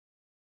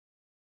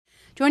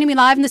Joining me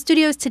live in the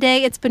studios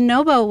today, it's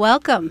Bonobo.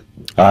 Welcome.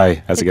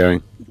 Hi, how's it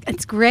going?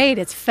 It's great.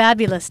 It's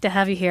fabulous to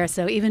have you here,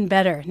 so even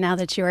better now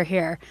that you're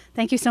here.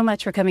 Thank you so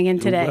much for coming in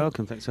today. You're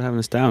welcome. Thanks for having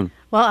us down.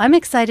 Well, I'm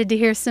excited to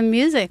hear some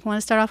music. Want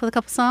to start off with a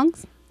couple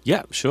songs?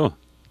 Yeah, sure.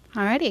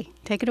 Alrighty,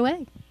 take it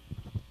away.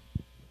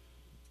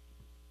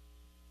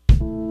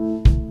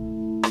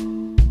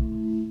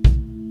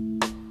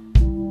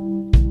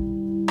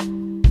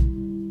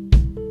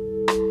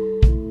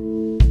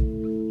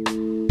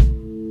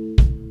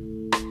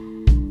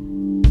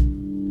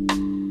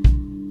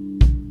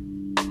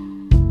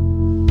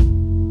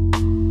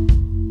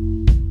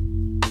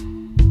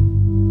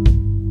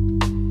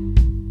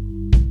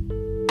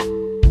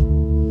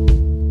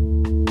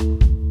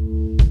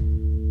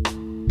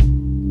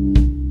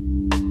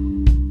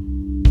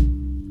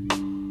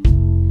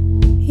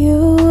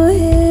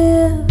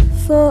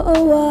 For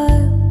a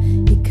while,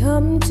 you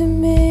come to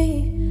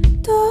me,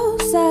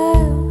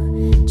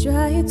 docile,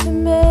 try to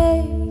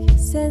make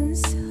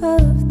sense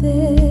of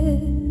this.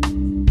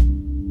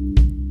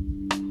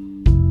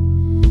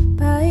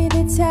 By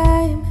the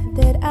time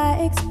that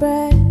I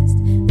expressed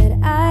that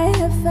I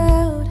have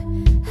felt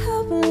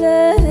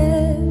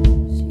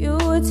helpless, you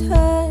would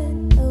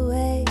turn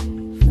away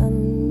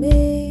from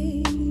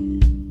me.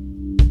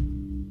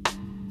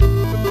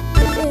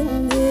 In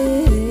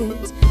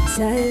this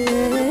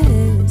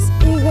silence,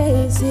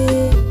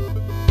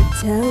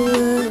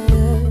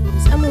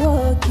 towers I'm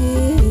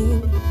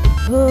walking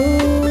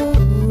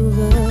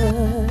over.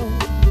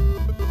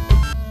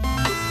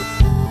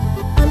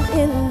 I'm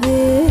in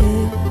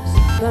this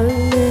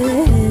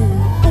moment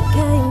of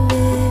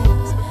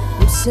kindness.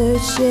 I'm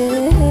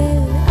searching